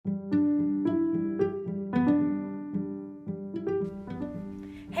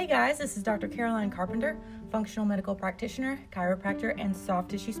guys, this is Dr. Caroline Carpenter, functional medical practitioner, chiropractor, and soft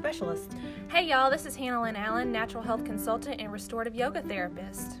tissue specialist. Hey y'all, this is Hannah Lynn Allen, natural health consultant and restorative yoga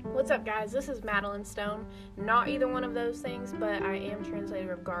therapist. What's up guys, this is Madeline Stone. Not either one of those things, but I am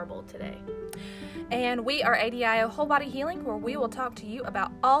translator of Garble today. And we are ADIO Whole Body Healing, where we will talk to you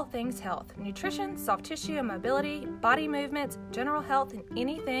about all things health, nutrition, soft tissue and mobility, body movements, general health, and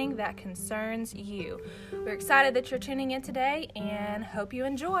anything that concerns you. We're excited that you're tuning in today and hope you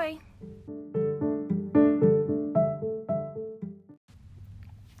enjoy.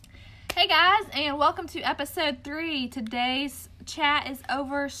 Hey guys, and welcome to episode 3. Today's chat is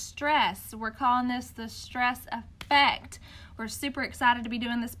over stress. We're calling this the stress effect. We're super excited to be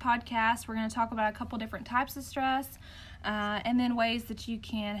doing this podcast. We're going to talk about a couple different types of stress and then ways that you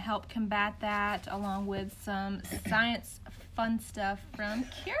can help combat that, along with some science fun stuff from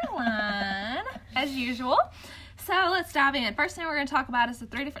Caroline, as usual. So let's dive in. First thing we're going to talk about is the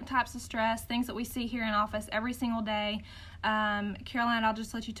 3 different types of stress, things that we see here in office every single day. Caroline, I'll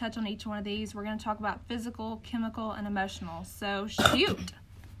just let you touch on each one of these. We're going to talk about physical, chemical, and emotional. So shoot.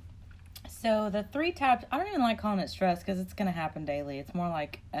 So the 3 types, I don't even like calling it stress because it's going to happen daily. It's more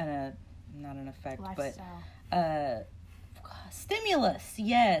like not an effect, Lifestyle. but stimulus,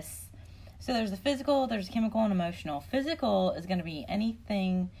 yes. So there's the physical, there's chemical, and emotional. Physical is going to be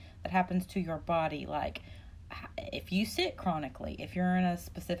anything that happens to your body, like if you sit chronically, if you're in a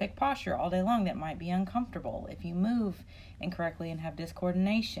specific posture all day long that might be uncomfortable, if you move incorrectly and have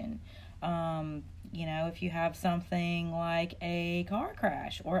discoordination, if you have something like a car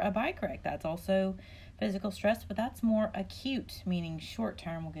crash or a bike wreck, that's also physical stress, but that's more acute, meaning short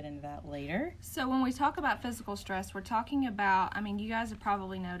term. We'll get into that later. So when we talk about physical stress, we're talking about, you guys have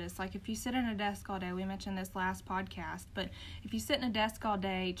probably noticed, like if you sit in a desk all day, we mentioned this last podcast, but if you sit in a desk all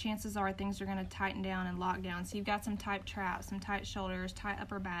day, chances are things are going to tighten down and lock down. So you've got some tight traps, some tight shoulders, tight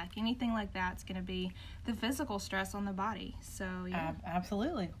upper back, anything like that's going to be the physical stress on the body. So yeah.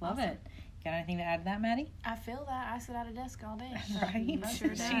 Absolutely. Love Awesome. it. Got anything to add to that, Maddie? I feel that. I sit at a desk all day. Right? Sure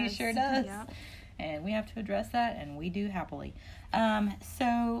does. She sure does. Yep. And we have to address that, and we do happily.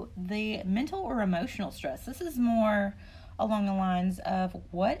 So the mental or emotional stress, this is more along the lines of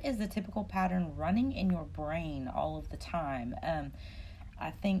what is the typical pattern running in your brain all of the time. I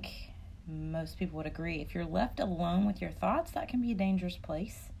think most people would agree. If you're left alone with your thoughts, that can be a dangerous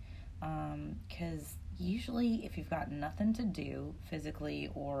place, because usually if you've got nothing to do physically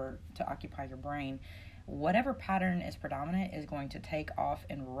or to occupy your brain, whatever pattern is predominant is going to take off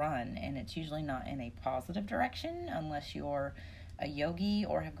and run, and it's usually not in a positive direction unless you're a yogi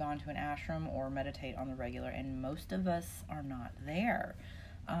or have gone to an ashram or meditate on the regular, and most of us are not there.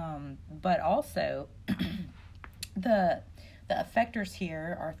 But also, the effectors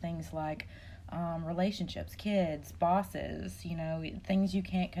here are things like relationships, kids, bosses, things you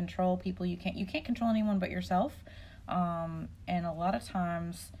can't control, people you can't control anyone but yourself, and a lot of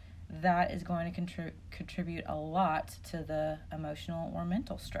times that is going to contribute a lot to the emotional or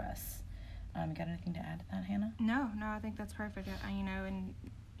mental stress. Got anything to add to that, Hannah? No, I think that's perfect. I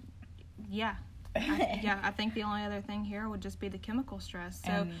think the only other thing here would just be the chemical stress.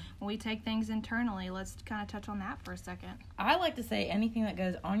 So when we take things internally, let's kind of touch on that for a second. I like to say anything that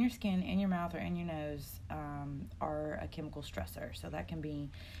goes on your skin, in your mouth, or in your nose are a chemical stressor. So that can be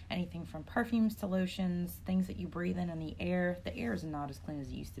anything from perfumes to lotions, things that you breathe in the air. The air is not as clean as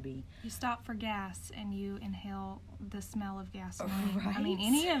it used to be. You stop for gas and you inhale the smell of gasoline. Right.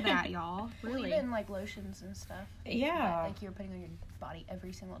 Any of that, y'all. Really. Even like lotions and stuff. Yeah. Like you're putting on your body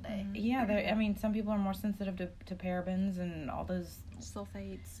every single day. Mm-hmm. Yeah, some people are more sensitive to parabens and all those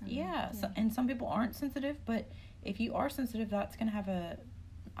sulfates. And some people aren't sensitive, but if you are sensitive, that's going to have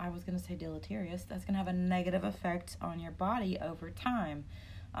that's going to have a negative effect on your body over time.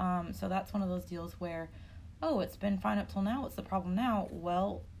 So that's one of those deals where, it's been fine up till now. What's the problem now?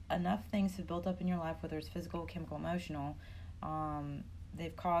 Well, enough things have built up in your life, whether it's physical, chemical, emotional.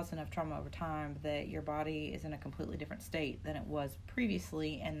 They've caused enough trauma over time that your body is in a completely different state than it was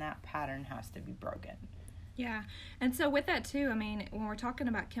previously, and that pattern has to be broken. Yeah, and so with that too, when we're talking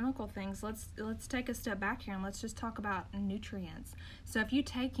about chemical things, let's take a step back here and let's just talk about nutrients. So if you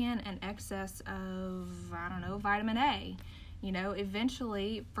take in an excess of, vitamin A,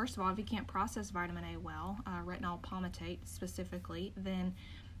 eventually, first of all, if you can't process vitamin A well, retinol palmitate specifically, then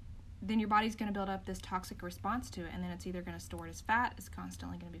your body's going to build up this toxic response to it, and then it's either going to store it as fat, it's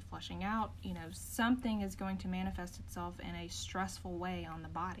constantly going to be flushing out, something is going to manifest itself in a stressful way on the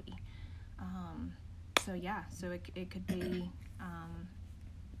body. So it could be,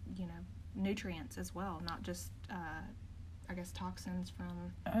 nutrients as well, not just, toxins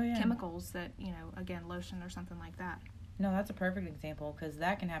from chemicals that, again, lotion or something like that. No, that's a perfect example because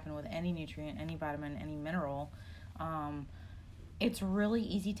that can happen with any nutrient, any vitamin, any mineral. It's really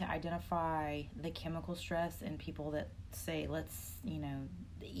easy to identify the chemical stress in people that say, let's,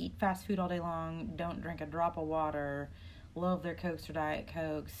 eat fast food all day long, don't drink a drop of water, love their Cokes or Diet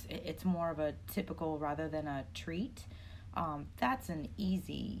Cokes. It's more of a typical rather than a treat. That's an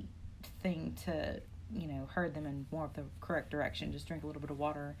easy thing to, herd them in more of the correct direction. Just drink a little bit of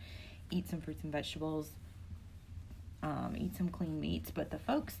water, eat some fruits and vegetables, eat some clean meats. But the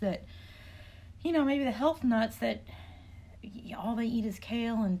folks that, maybe the health nuts that all they eat is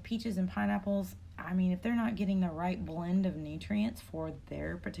kale and peaches and pineapples, I mean, if they're not getting the right blend of nutrients for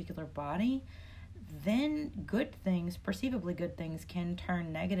their particular body, then good things, perceivably good things, can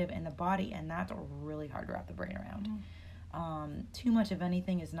turn negative in the body, and that's really hard to wrap the brain around. Too much of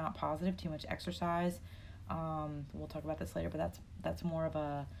anything is not positive. Too much exercise, we'll talk about this later, but that's more of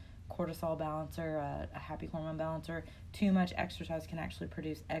a cortisol balancer, a happy hormone balancer. Too much exercise can actually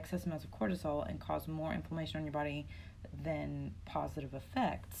produce excess amounts of cortisol and cause more inflammation on your body than positive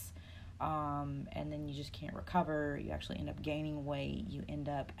effects. And then you just can't recover. You actually end up gaining weight. You end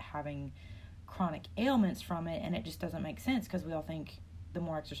up having chronic ailments from it, and it just doesn't make sense because we all think the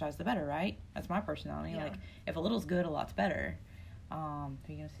more exercise, the better, right? That's my personality. Yeah. Like, if a little's good, a lot's better. Are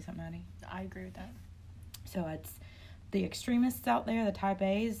you going to say something, Maddie? I agree with that. So it's the extremists out there, the type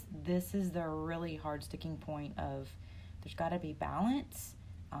A's, this is the really hard sticking point of there's got to be balance,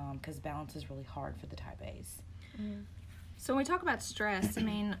 because balance is really hard for the type A's. Mm. So when we talk about stress, I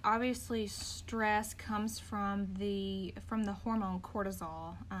mean, obviously stress comes from the hormone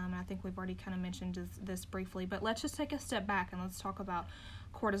cortisol. And I think we've already kind of mentioned this briefly, but let's just take a step back and let's talk about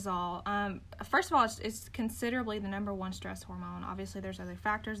cortisol. First of all, it's considerably the number one stress hormone. Obviously, there's other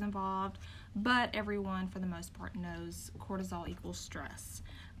factors involved, but everyone, for the most part, knows cortisol equals stress.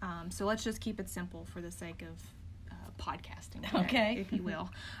 So let's just keep it simple for the sake of podcasting, okay, if you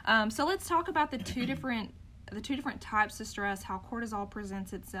will. So let's talk about the two different types of stress, how cortisol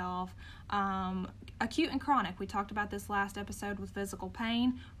presents itself. Acute and chronic. We talked about this last episode with physical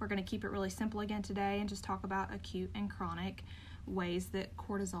pain. We're going to keep it really simple again today and just talk about acute and chronic ways that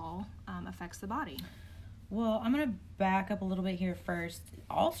cortisol affects the body. Well, I'm going to back up a little bit here first.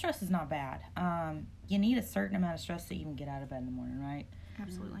 All stress is not bad. You need a certain amount of stress so you can get out of bed in the morning, right?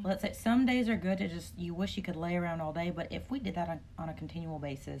 Absolutely. Let's say some days are good to just, you wish you could lay around all day, but if we did that on a continual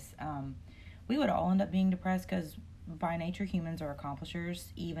basis, we would all end up being depressed because by nature humans are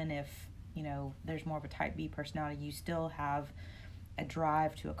accomplishers. Even if, there's more of a type B personality, you still have a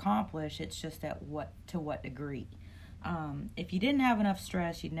drive to accomplish. It's just to what degree. If you didn't have enough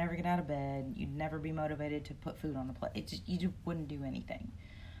stress, you'd never get out of bed. You'd never be motivated to put food on the plate. You just wouldn't do anything.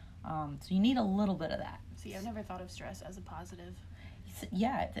 So you need a little bit of that. See, I've never thought of stress as a positive.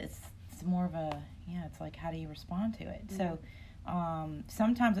 Yeah, it's more of it's like, how do you respond to it? Mm-hmm. So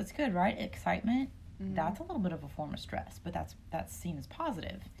sometimes it's good, right? Excitement, that's a little bit of a form of stress, but that's seen as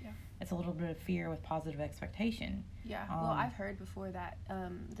positive. Yeah. It's a little bit of fear with positive expectation. Yeah, well, I've heard before that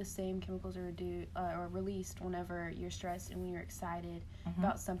the same chemicals are released whenever you're stressed and when you're excited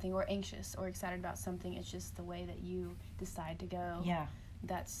about something, or anxious or excited about something. It's just the way that you decide to go. Yeah.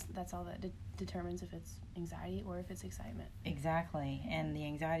 That's all that determines if it's anxiety or if it's excitement. Exactly, and the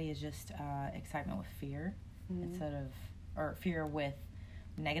anxiety is just excitement with fear or fear with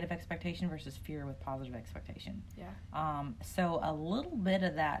negative expectation versus fear with positive expectation. Yeah. So a little bit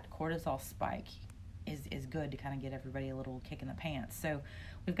of that cortisol spike is good to kind of get everybody a little kick in the pants. So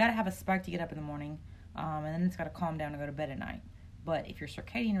we've got to have a spike to get up in the morning, and then it's got to calm down to go to bed at night. But if your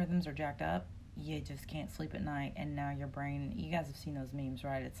circadian rhythms are jacked up, you just can't sleep at night, and now your brain, you guys have seen those memes,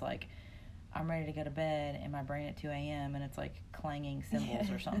 right? It's like, I'm ready to go to bed, and my brain at 2 a.m., and it's like clanging cymbals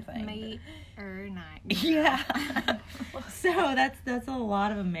or something. Late or night. Yeah. So that's a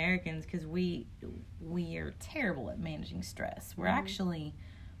lot of Americans, because we are terrible at managing stress. We're actually,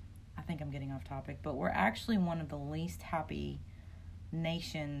 I think I'm getting off topic, but we're actually one of the least happy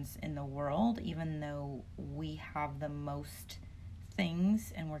nations in the world, even though we have the most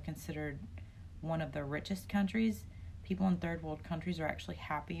things and we're considered one of the richest countries. People in third world countries are actually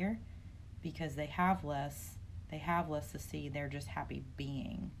happier because they have less to see. They're just happy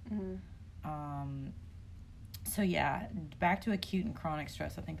being. So yeah, back to acute and chronic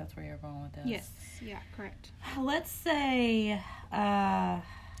stress. I think that's where you're going with this. Yes, yeah, correct. Let's say can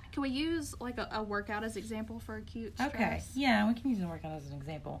we use like a workout as example for acute stress? Okay, yeah, we can use a workout as an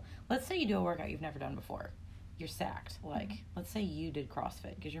example. Let's say you do a workout you've never done before. You're sacked. Like, let's say you did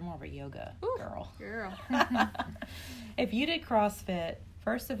CrossFit, because you're more of a yoga girl. If you did CrossFit,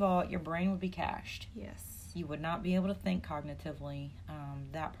 first of all, your brain would be cached. Yes. You would not be able to think cognitively.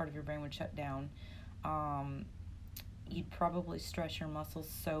 That part of your brain would shut down. you'd probably stress your muscles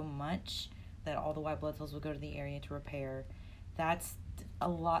so much that all the white blood cells will go to the area to repair. That's a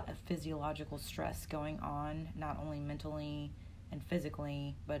lot of physiological stress going on, not only mentally and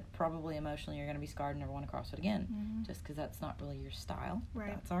physically, but probably emotionally. You're going to be scarred and never want to cross it again, just because that's not really your style. Right.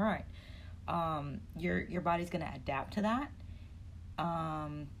 That's all right. Your body's going to adapt to that,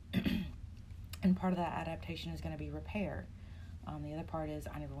 and part of that adaptation is going to be repair. The other part is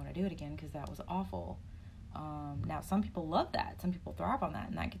I never want to do it again because that was awful. Now, some people love that. Some people thrive on that,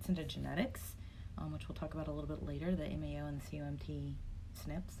 and that gets into genetics, which we'll talk about a little bit later, the MAO and the COMT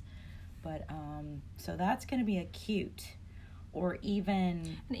SNPs. But so that's going to be acute. Or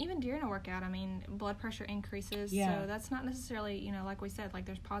even during a workout, I mean, blood pressure increases. Yeah. So that's not necessarily, like we said, like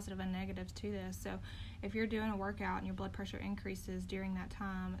there's positive and negatives to this. So if you're doing a workout and your blood pressure increases during that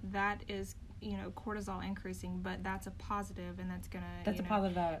time, that is, cortisol increasing, but that's a positive, and that's going to, a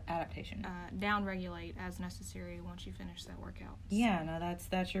positive adaptation. Down-regulate as necessary once you finish that workout. Yeah, so. No,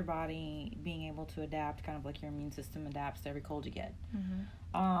 that's your body being able to adapt, kind of like your immune system adapts to every cold you get.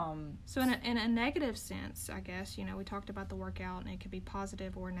 So in a negative sense, I guess, we talked about the workout, and it could be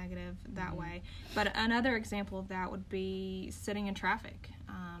positive or negative that way. But another example of that would be sitting in traffic.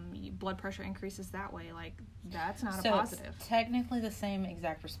 Blood pressure increases that way. Like, that's not a positive. It's technically the same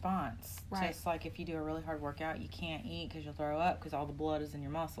exact response. Right. Just like if you do a really hard workout, you can't eat because you'll throw up because all the blood is in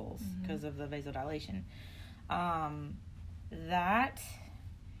your muscles because of the vasodilation.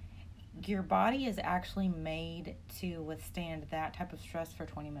 Your body is actually made to withstand that type of stress for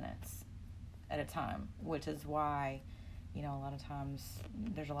 20 minutes at a time, which is why, a lot of times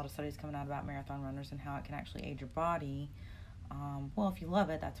there's a lot of studies coming out about marathon runners and how it can actually aid your body. Well, if you love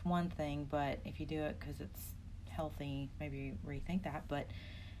it, that's one thing, but if you do it because it's healthy, maybe rethink that. But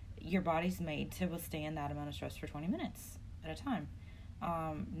your body's made to withstand that amount of stress for 20 minutes at a time.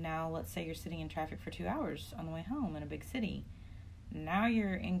 Now, let's say you're sitting in traffic for 2 hours on the way home in a big city. Now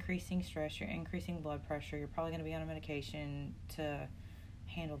you're increasing stress, you're increasing blood pressure, you're probably going to be on a medication to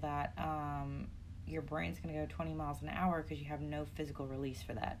handle that. Your brain's going to go 20 miles an hour because you have no physical release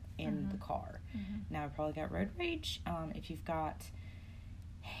for that in the car. Now, I've probably got road rage. If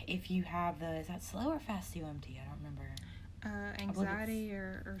you have is that slow or fast COMT? I don't remember. Anxiety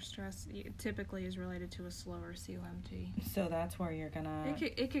or stress typically is related to a slower COMT. So that's where you're gonna.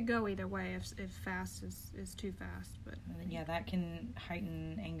 It could go either way if fast is too fast, but yeah, that can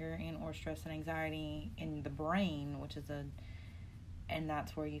heighten anger and or stress and anxiety in the brain, and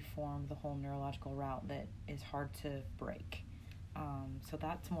that's where you form the whole neurological route that is hard to break. So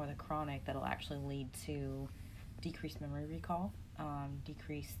that's more the chronic that'll actually lead to decreased memory recall,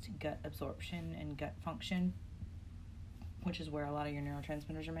 decreased gut absorption and gut function, which is where a lot of your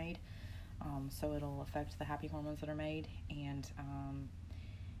neurotransmitters are made. So it'll affect the happy hormones that are made, and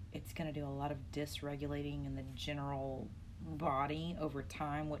it's going to do a lot of dysregulating in the general body over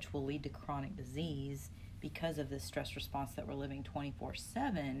time, which will lead to chronic disease because of this stress response that we're living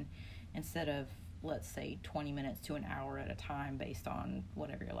 24/7 instead of, let's say, 20 minutes to an hour at a time based on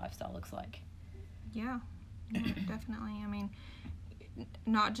whatever your lifestyle looks like. Yeah, definitely. I mean,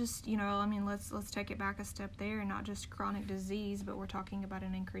 not just, let's take it back a step there, not just chronic disease, but we're talking about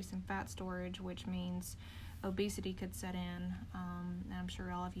an increase in fat storage, which means obesity could set in. And I'm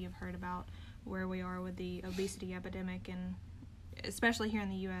sure all of you have heard about where we are with the obesity epidemic, and especially here in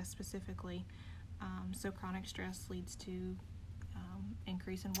the U.S. specifically. So chronic stress leads to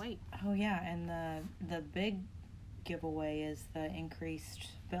increase in weight. Oh, yeah, and the big giveaway is the increased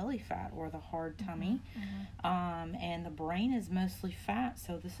belly fat or the hard tummy. And the brain is mostly fat,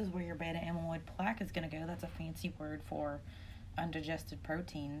 so this is where your beta amyloid plaque is going to go. That's a fancy word for undigested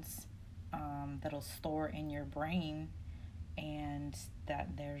proteins that'll store in your brain, and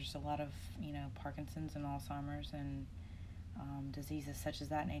that there's a lot of Parkinson's and Alzheimer's and diseases such as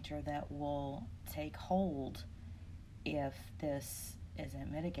that nature that will take hold if this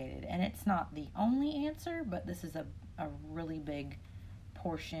isn't mitigated. And it's not the only answer, but this is a really big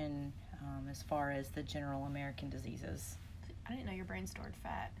portion as far as the general American diseases. I didn't know your brain stored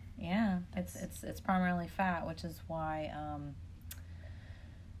fat. Yeah, it's primarily fat, which is why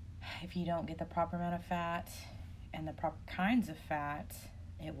if you don't get the proper amount of fat and the proper kinds of fat,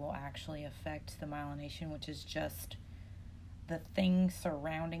 it will actually affect the myelination, which is just the thing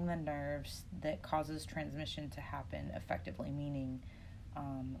surrounding the nerves that causes transmission to happen effectively, meaning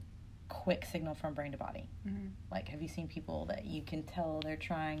quick signal from brain to body. Like, have you seen people that you can tell they're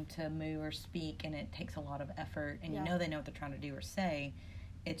trying to move or speak and it takes a lot of effort, and you know they know what they're trying to do or say,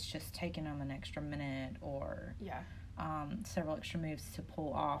 it's just taking them an extra minute or several extra moves to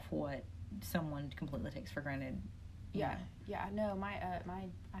pull off what someone completely takes for granted. No, I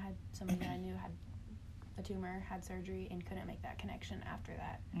had somebody that I knew had a tumor, had surgery, and couldn't make that connection after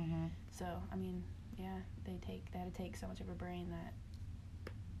that. Mm-hmm. So, I mean, yeah, they had to take so much of her brain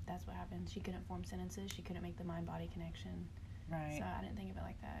that's what happened. She couldn't form sentences. She couldn't make the mind-body connection. Right. So I didn't think of it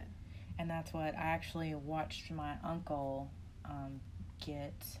like that. And that's what I actually watched my uncle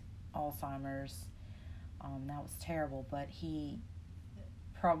get Alzheimer's. That was terrible, but he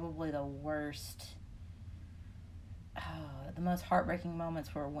probably the worst, the most heartbreaking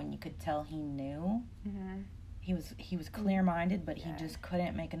moments were when you could tell he knew. Mm-hmm. He was clear-minded, but Yeah. he just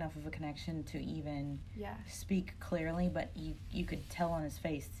couldn't make enough of a connection to even speak clearly. But you could tell on his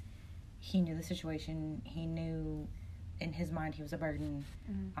face, he knew the situation. He knew in his mind he was a burden.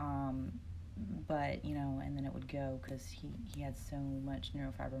 Mm-hmm. But, you know, and then it would go because he had so much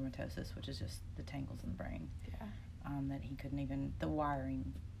neurofibromatosis, which is just the tangles in the brain. Yeah. That he couldn't even, the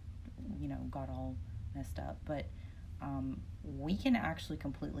wiring, you know, got all messed up. But we can actually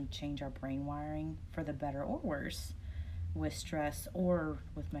completely change our brain wiring for the better or worse with stress or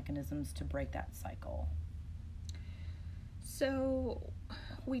with mechanisms to break that cycle. So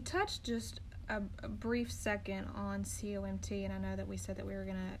we touched just a brief second on COMT, and I know that we said that we were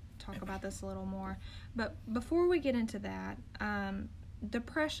going to talk about this a little more. But before we get into that,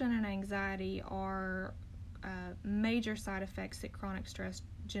 depression and anxiety are major side effects that chronic stress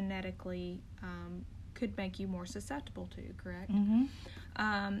genetically could make you more susceptible to, correct?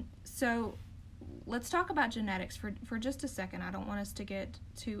 Mm-hmm. So let's talk about genetics for just a second. I don't want us to get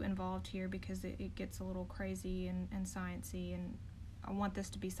too involved here because it gets a little crazy and sciencey, and I want this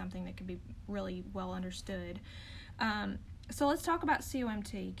to be something that can be really well understood. So let's talk about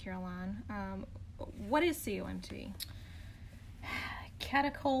COMT, Caroline. What is COMT?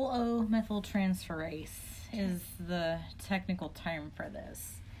 Catechol-O-methyltransferase is the technical term for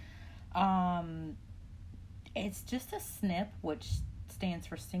this. It's just a SNP, which stands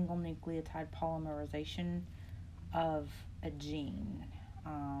for single nucleotide polymerization of a gene.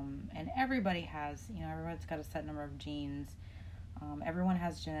 And everybody's got a set number of genes. Everyone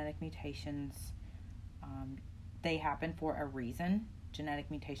has genetic mutations. They happen for a reason. Genetic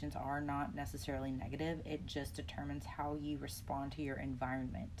mutations are not necessarily negative. It just determines how you respond to your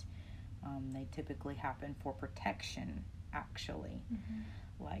environment. They typically happen for protection, actually. Mm-hmm.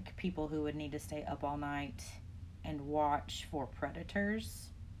 Like people who would need to stay up all night and watch for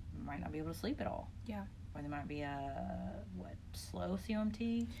predators might not be able to sleep at all. Yeah. Or they might be slow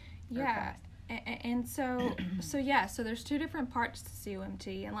COMT? Yeah. And so there's two different parts to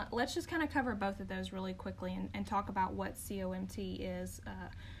COMT, and let's just kind of cover both of those really quickly and talk about what COMT is,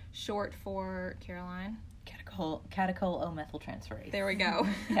 short for, Caroline? Catechol-O-methyltransferase. There we go.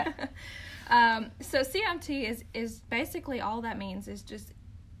 Yeah. So COMT is basically all that means is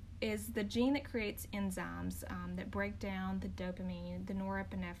the gene that creates enzymes that break down the dopamine, the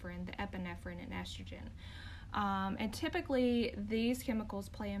norepinephrine, the epinephrine, and estrogen. And typically, these chemicals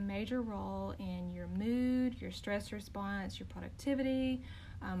play a major role in your mood, your stress response, your productivity.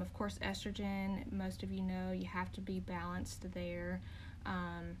 Of course, estrogen, most of you know, you have to be balanced there.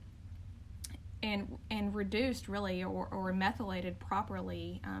 And reduced, really, or methylated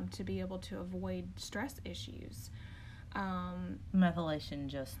properly to be able to avoid stress issues. Methylation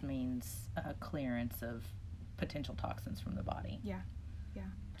just means clearance of potential toxins from the body. Yeah.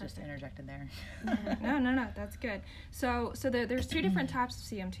 Just interjected there. No, that's good. So there's two different types of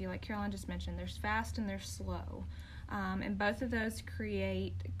COMT, like Caroline just mentioned. There's fast and there's slow, and both of those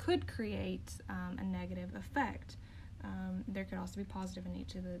could create a negative effect. There could also be positive in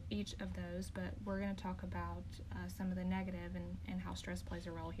each of those, but we're going to talk about some of the negative and how stress plays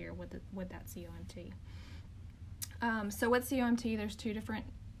a role here with that COMT. So with COMT, there's two different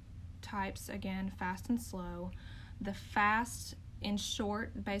types, again, fast and slow. The fast, in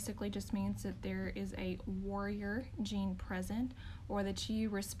short, basically just means that there is a warrior gene present, or that you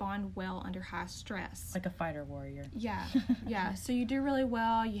respond well under high stress. Like a fighter warrior. Yeah. So you do really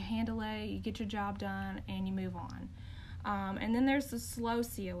well, you handle it, you get your job done, and you move on. And then there's the slow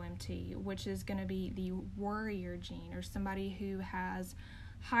COMT, which is going to be the worrier gene, or somebody who has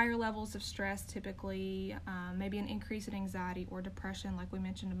higher levels of stress, typically, maybe an increase in anxiety or depression, like we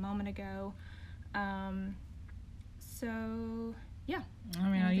mentioned a moment ago. So, yeah. I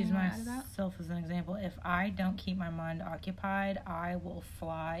mean, I'll use myself as an example. If I don't keep my mind occupied, I will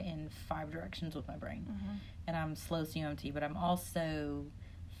fly in 5 directions with my brain. Mm-hmm. And I'm slow COMT, but I'm also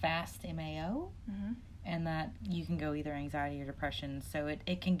fast MAO. Mm-hmm. And that you can go either anxiety or depression. So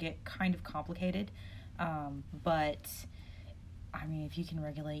it can get kind of complicated. But, I mean, if you can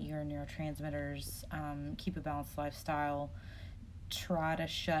regulate your neurotransmitters, keep a balanced lifestyle, try to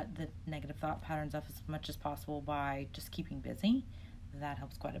shut the negative thought patterns off as much as possible by just keeping busy. that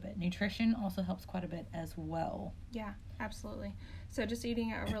helps quite a bit. Nutrition also helps quite a bit as well. Yeah, absolutely. So just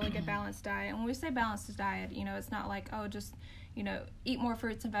eating a really good balanced diet. And when we say balanced diet, it's not like, just, eat more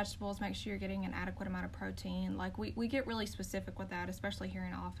fruits and vegetables, make sure you're getting an adequate amount of protein. Like we get really specific with that, especially here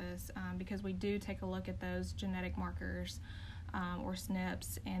in office, because we do take a look at those genetic markers or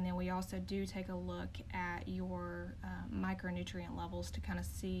SNPs, and then we also do take a look at your micronutrient levels to kind of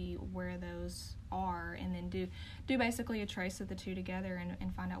see where those are, and then do basically a trace of the two together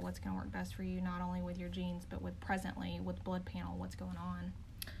and find out what's going to work best for you, not only with your genes, but with blood panel, what's going on.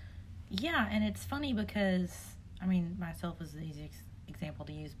 Yeah, and it's funny because, myself is the easiest example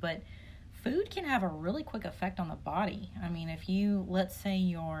to use, but food can have a really quick effect on the body. If you, let's say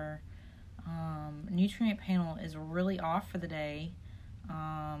your nutrient panel is really off for the day,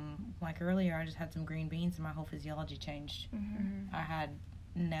 like earlier I just had some green beans and my whole physiology changed. Mm-hmm. I had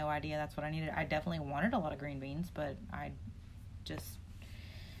no idea that's what I needed. I definitely wanted a lot of green beans, but I just,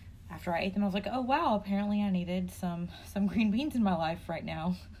 after I ate them, I was like, oh wow, apparently I needed some green beans in my life right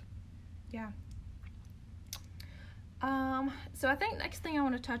now. Yeah. So I think next thing I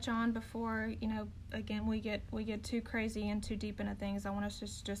want to touch on before, again, we get too crazy and too deep into things, I want us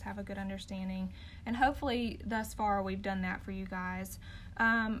to just have a good understanding. And hopefully thus far we've done that for you guys.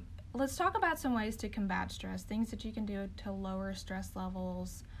 Let's talk about some ways to combat stress, things that you can do to lower stress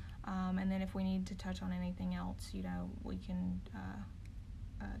levels. And then if we need to touch on anything else, we can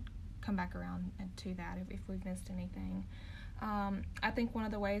come back around to that if we've missed anything. I think one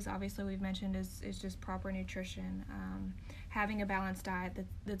of the ways, obviously, we've mentioned is just proper nutrition, having a balanced diet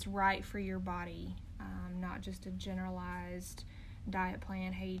that's right for your body, not just a generalized diet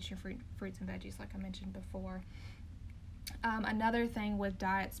plan. Hey, eat your fruits and veggies, like I mentioned before. Another thing with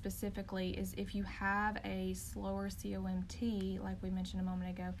diet specifically is if you have a slower COMT, like we mentioned a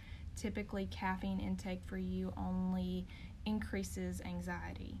moment ago, typically caffeine intake for you only increases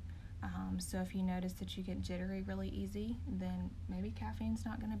anxiety. So if you notice that you get jittery really easy, then maybe caffeine's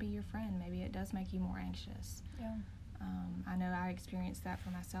not going to be your friend. Maybe it does make you more anxious. Yeah. I know I experienced that for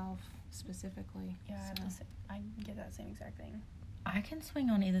myself specifically. Yeah, so. I get that same exact thing. I can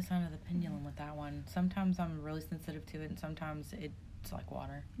swing on either side of the pendulum with that one. Sometimes I'm really sensitive to it, and sometimes it's like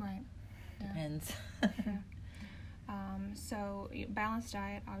water. Right. Depends. Yeah. So balanced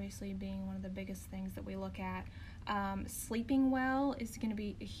diet, obviously, being one of the biggest things that we look at. Sleeping well is going to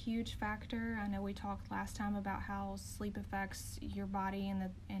be a huge factor. I know we talked last time about how sleep affects your body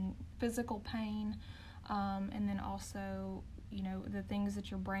and physical pain, and then also, the things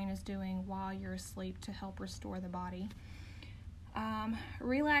that your brain is doing while you're asleep to help restore the body.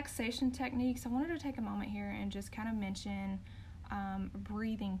 Relaxation techniques. I wanted to take a moment here and just kind of mention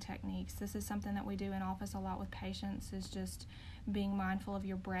breathing techniques. This is something that we do in office a lot with patients, is just being mindful of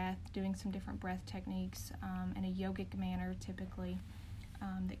your breath, doing some different breath techniques in a yogic manner typically,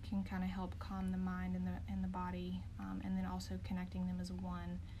 that can kind of help calm the mind and the body, and then also connecting them as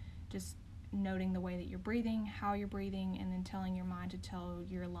one. Just noting the way that you're breathing, how you're breathing, and then telling your mind to tell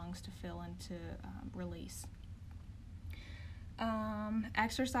your lungs to fill and to release.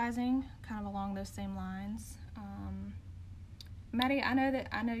 Exercising, kind of along those same lines. Maddie, I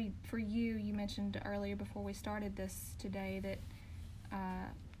know for you mentioned earlier before we started this today that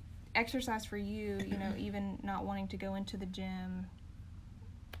exercise for you, even not wanting to go into the gym.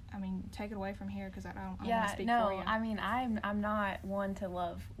 Take it away from here, because I don't want to speak for you. I'm not one to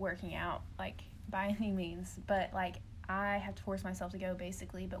love working out, like, by any means, but, like, I have to force myself to go,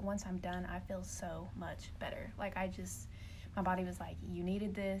 basically, but once I'm done, I feel so much better. Like, my body was like, you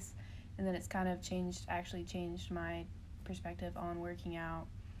needed this, and then it's kind of changed my perspective on working out.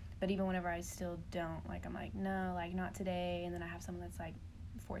 But even whenever I still don't, like, I'm like, no, like, not today, and then I have someone that's, like,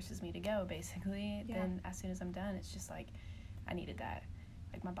 forces me to go, basically, then as soon as I'm done, it's just like, I needed that.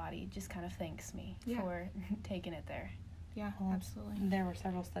 Like, my body just kind of thanks me for taking it there. Yeah, absolutely. There were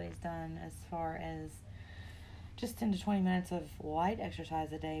several studies done as far as just 10 to 20 minutes of light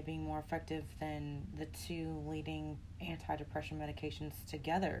exercise a day being more effective than the two leading antidepressant medications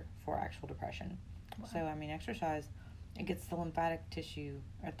together for actual depression. Wow. So, exercise, it gets the lymphatic tissue,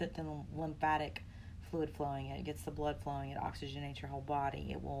 or the lymphatic fluid flowing, it gets the blood flowing, it oxygenates your whole body,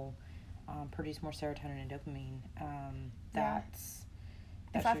 it will produce more serotonin and dopamine.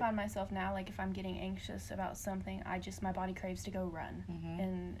 If I find myself now, like, if I'm getting anxious about something, my body craves to go run. Mm-hmm.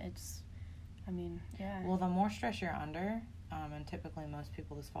 And it's, Well, the more stress you're under, and typically most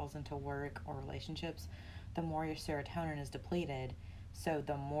people this falls into work or relationships, the more your serotonin is depleted. So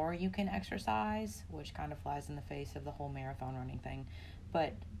the more you can exercise, which kind of flies in the face of the whole marathon running thing,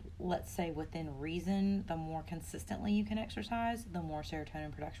 but let's say within reason, the more consistently you can exercise, the more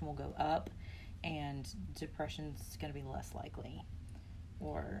serotonin production will go up, and depression's going to be less likely.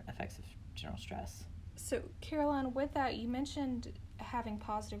 or effects of general stress. So, Caroline, with that, you mentioned having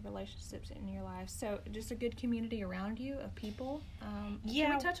positive relationships in your life. So, just a good community around you of people. Can we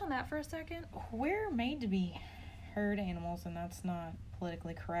touch on that for a second? We're made to be herd animals, and that's not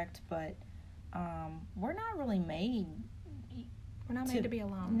politically correct, but we're not really made. We're not made to be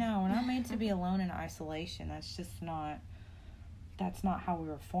alone. No, we're not made to be alone in isolation. That's just not. That's not how we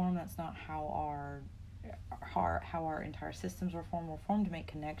were formed. That's not how our entire systems were formed. We're formed to make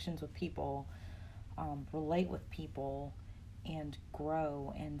connections with people, relate with people, and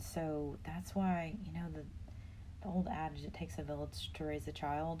grow. And so that's why, the old adage, it takes a village to raise a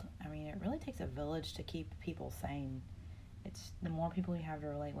child. I mean, it really takes a village to keep people sane. It's the more people you have to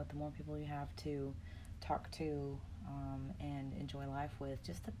relate with, the more people you have to talk to, and enjoy life with,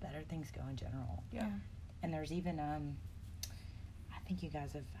 just the better things go in general. Yeah. And there's even, I think you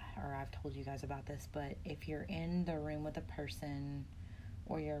guys have, or I've told you guys about this, but if you're in the room with a person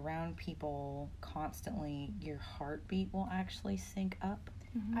or you're around people constantly, your heartbeat will actually sync up.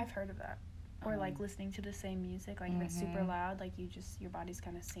 Mm-hmm. I've heard of that. Or like listening to the same music, like if it's super loud, like your bodies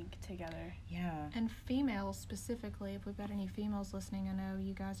kind of sync together. Yeah. And females specifically, if we've got any females listening, I know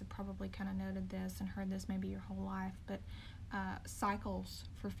you guys have probably kind of noted this and heard this maybe your whole life, but cycles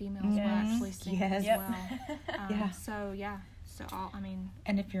for females will actually sync as well. So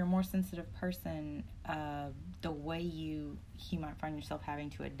and if you're a more sensitive person, the way you might find yourself having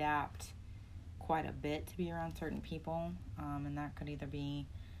to adapt quite a bit to be around certain people, and that could either be,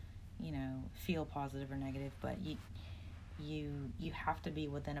 feel positive or negative, but you have to be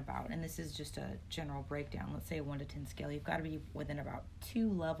within about, and this is just a general breakdown, let's say a 1 to 10 scale, you've got to be within about 2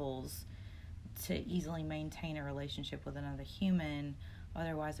 levels to easily maintain a relationship with another human.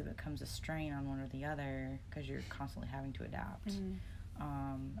 Otherwise it becomes a strain on one or the other because you're constantly having to adapt. I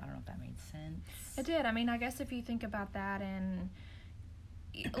don't know if that made sense. It did. I mean, I guess if you think about that, and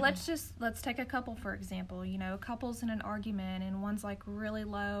let's take a couple for example. A couple's in an argument and one's like really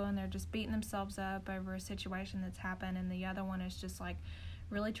low and they're just beating themselves up over a situation that's happened, and the other one is just like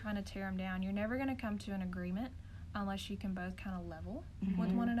really trying to tear them down. You're never going to come to an agreement unless you can both kind of level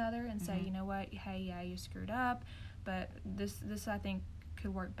with one another and say, you know what, hey, yeah, you screwed up, but this I think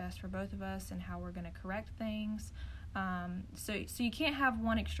could work best for both of us and how we're going to correct things. So you can't have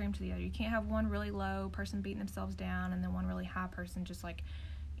one extreme to the other. You can't have one really low person beating themselves down and then one really high person just like,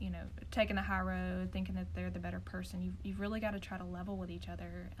 taking the high road, thinking that they're the better person. You've really got to try to level with each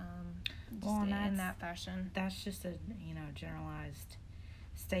other, in that fashion. That's just a generalized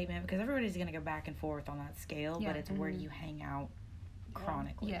statement because everybody's going to go back and forth on that scale, but it's where do you hang out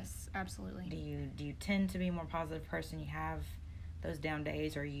chronically? Yes, absolutely. Do you tend to be a more positive person? You have those down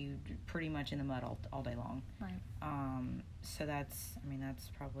days, or are you pretty much in the mud all day long? Right. So that's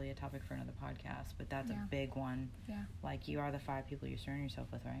probably a topic for another podcast, but that's a big one. Yeah. Like, you are the 5 people you surround yourself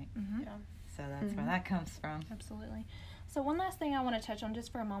with, right? Mm-hmm. Yeah. So that's where that comes from. Absolutely. So one last thing I want to touch on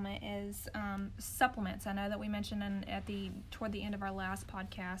just for a moment is supplements. I know that we mentioned toward the end of our last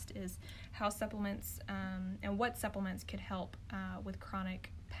podcast is how supplements and what supplements could help with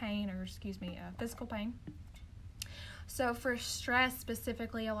chronic pain physical pain. So for stress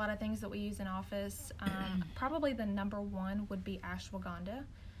specifically, a lot of things that we use in office, probably the number one would be ashwagandha.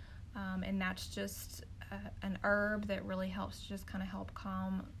 And that's just an herb that really helps just kind of help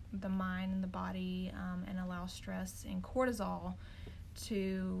calm the mind and the body, and allow stress and cortisol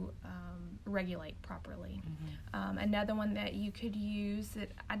to regulate properly. Another one that you could use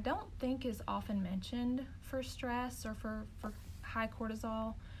that I don't think is often mentioned for stress or for high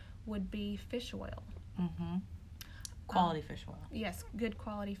cortisol would be fish oil. Quality fish oil. Yes, good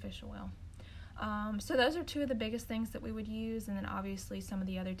quality fish oil. So those are 2 of the biggest things that we would use, and then obviously some of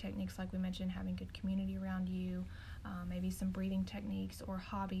the other techniques like we mentioned, having good community around you, maybe some breathing techniques or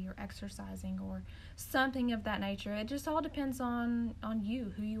hobby or exercising or something of that nature. It just all depends on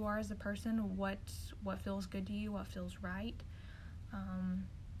you, who you are as a person, what feels good to you, what feels right.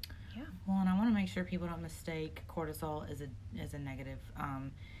 Well, and I want to make sure people don't mistake cortisol as a negative.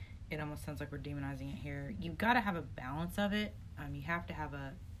 It almost sounds like we're demonizing it here. You've got to have a balance of it. You have to have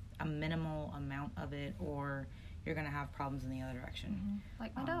a minimal amount of it, or you're going to have problems in the other direction.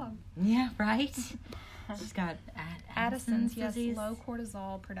 Like my dog. Yeah, right? She's got Addison's disease. Low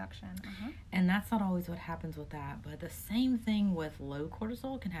cortisol production. And that's not always what happens with that. But the same thing with low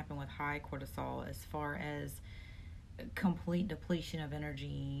cortisol can happen with high cortisol, as far as complete depletion of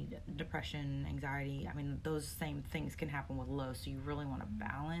energy, depression, anxiety. I mean, those same things can happen with low, so you really want to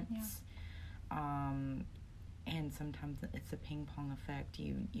balance. And sometimes it's a ping pong effect.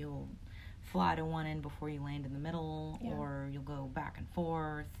 You'll fly to one end before you land in the middle, or you'll go back and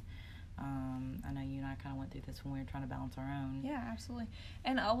forth. I know you and I kind of went through this when we were trying to balance our own. Yeah, absolutely.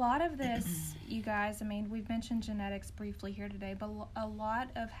 And a lot of this, you guys, I mean, we've mentioned genetics briefly here today, but a lot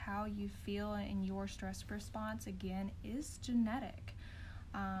of how you feel in your stress response, again, is genetic.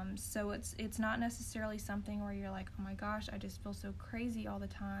 So it's not necessarily something where you're like, oh my gosh, I just feel so crazy all the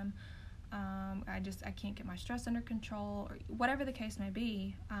time. I can't get my stress under control, or whatever the case may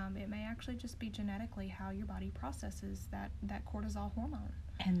be. It may actually just be genetically how your body processes that cortisol hormone.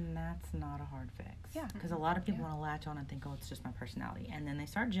 And that's not a hard fix. Yeah. Because a lot of people want to latch on and think, oh, it's just my personality. And then they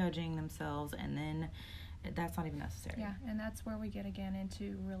start judging themselves, and then that's not even necessary. Yeah, and that's where we get, again,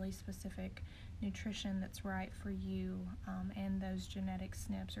 into really specific nutrition that's right for you, and those genetic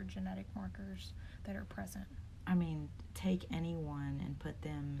SNPs or genetic markers that are present. I mean, take anyone and put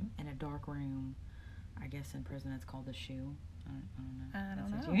them in a dark room. I guess in prison it's called the shoe. I don't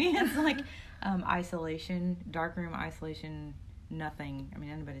know. It's like isolation, dark room isolation, nothing. I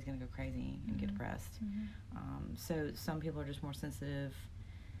mean, anybody's going to go crazy and get depressed. So some people are just more sensitive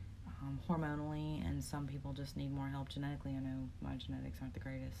hormonally, and some people just need more help genetically. I know my genetics aren't the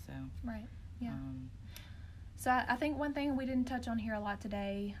greatest, so. Right, yeah. So I think one thing we didn't touch on here a lot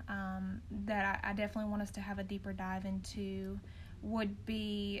today, that I definitely want us to have a deeper dive into, would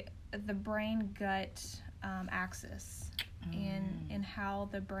be the brain-gut axis, and how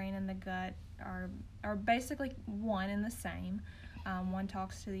the brain and the gut are basically one and the same. One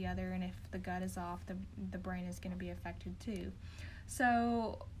talks to the other, and if the gut is off, the brain is going to be affected too.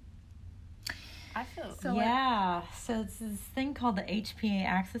 So I feel so it's this thing called the HPA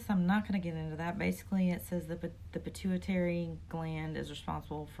axis. I'm not going to get into that. Basically, it says that the pituitary gland is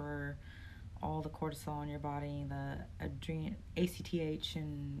responsible for all the cortisol in your body, the ACTH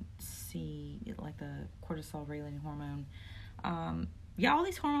and C, like the cortisol regulating hormone. All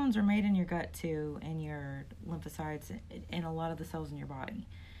these hormones are made in your gut too, and your lymphocytes, and a lot of the cells in your body.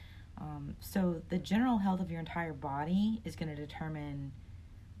 So the general health of your entire body is going to determine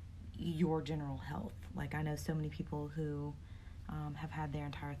your general health. Like, I know so many people who have had their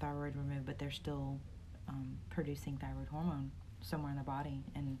entire thyroid removed, but they're still producing thyroid hormone somewhere in their body.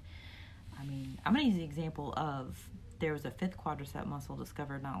 And I mean, I'm going to use the example of, there was a 5th quadricep muscle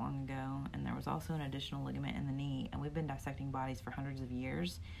discovered not long ago, and there was also an additional ligament in the knee, and we've been dissecting bodies for hundreds of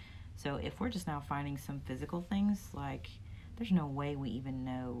years. So if we're just now finding some physical things, like, there's no way we even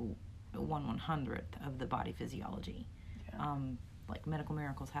know 1/100th of the body physiology. Yeah. Like, medical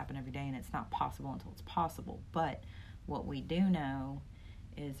miracles happen every day, and it's not possible until it's possible. But what we do know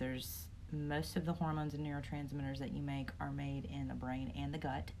is there's most of the hormones and neurotransmitters that you make are made in the brain and the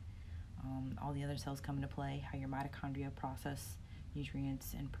gut. All the other cells come into play, how your mitochondria process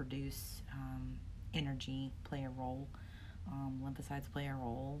nutrients and produce energy play a role. Lymphocytes play a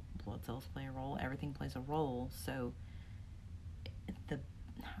role, blood cells play a role, everything plays a role. So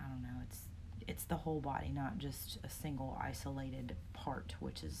it's the whole body, not just a single isolated part,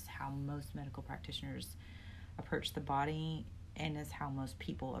 which is how most medical practitioners approach the body, and is how most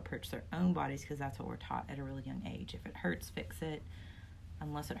people approach their own bodies, because that's what we're taught at a really young age. If it hurts, fix it.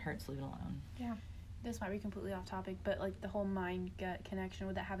 Unless it hurts, leave it alone. Yeah. This might be completely off topic, but like the whole mind-gut connection,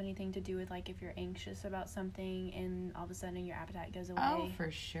 would that have anything to do with like if you're anxious about something and all of a sudden your appetite goes away? Oh, for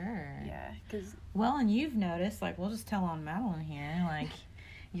sure. Yeah, because... Well, and you've noticed, like, we'll just tell on Madeline here, like,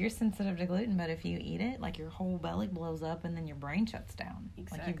 you're sensitive to gluten, but if you eat it, like, your whole belly blows up and then your brain shuts down.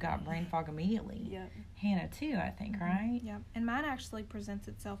 Exactly. Like, you've got brain fog immediately. Yeah. Hannah, too, I think, right? Yeah, and mine actually presents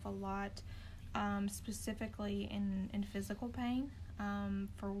itself a lot, specifically in physical pain.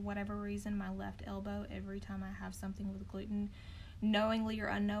 For whatever reason, my left elbow, every time I have something with gluten, knowingly or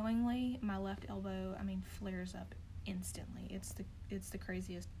unknowingly, my left elbow, flares up instantly. It's the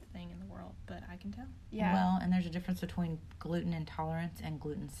craziest thing in the world, but I can tell. Yeah. Well, and there's a difference between gluten intolerance and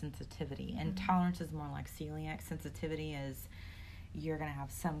gluten sensitivity. And tolerance is more like celiac. Sensitivity is you're going to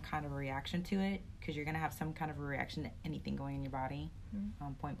have some kind of a reaction to it, because you're going to have some kind of a reaction to anything going in your body,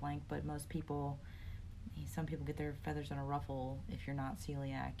 point blank. But some people get their feathers in a ruffle if you're not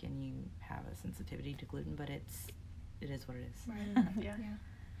celiac and you have a sensitivity to gluten, but it is what it is. Right. Yeah.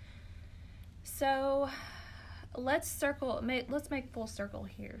 So let's make full circle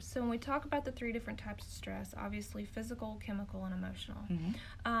here. So when we talk about the 3 different types of stress, obviously physical, chemical, and emotional.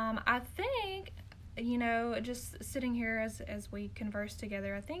 I think, just sitting here as we converse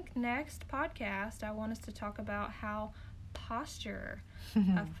together, I think next podcast I want us to talk about how posture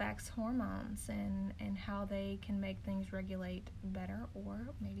affects hormones and how they can make things regulate better or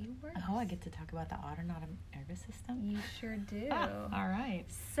maybe worse. Oh, I get to talk about the autonomic nervous system? You sure do. All right.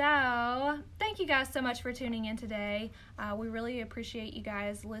 So, thank you guys so much for tuning in today. We really appreciate you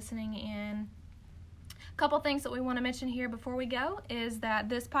guys listening in. A couple things that we want to mention here before we go is that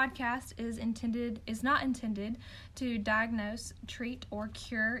this podcast is not intended to diagnose, treat, or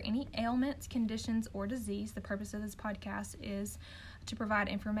cure any ailments, conditions, or disease. The purpose of this podcast is to provide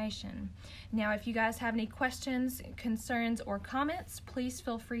information. Now, if you guys have any questions, concerns, or comments, please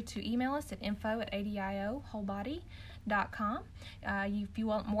feel free to email us at info@adioWholebody.com. If you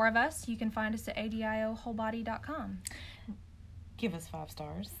want more of us, you can find us at adioWholebody.com. Give us 5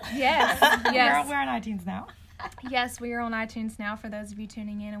 stars. Yes, yes. We're on iTunes now. Yes, we are on iTunes now for those of you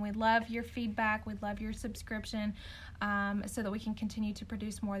tuning in, and we'd love your feedback. We'd love your subscription so that we can continue to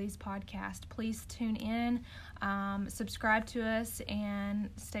produce more of these podcasts. Please tune in, subscribe to us, and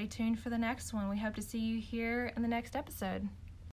stay tuned for the next one. We hope to see you here in the next episode.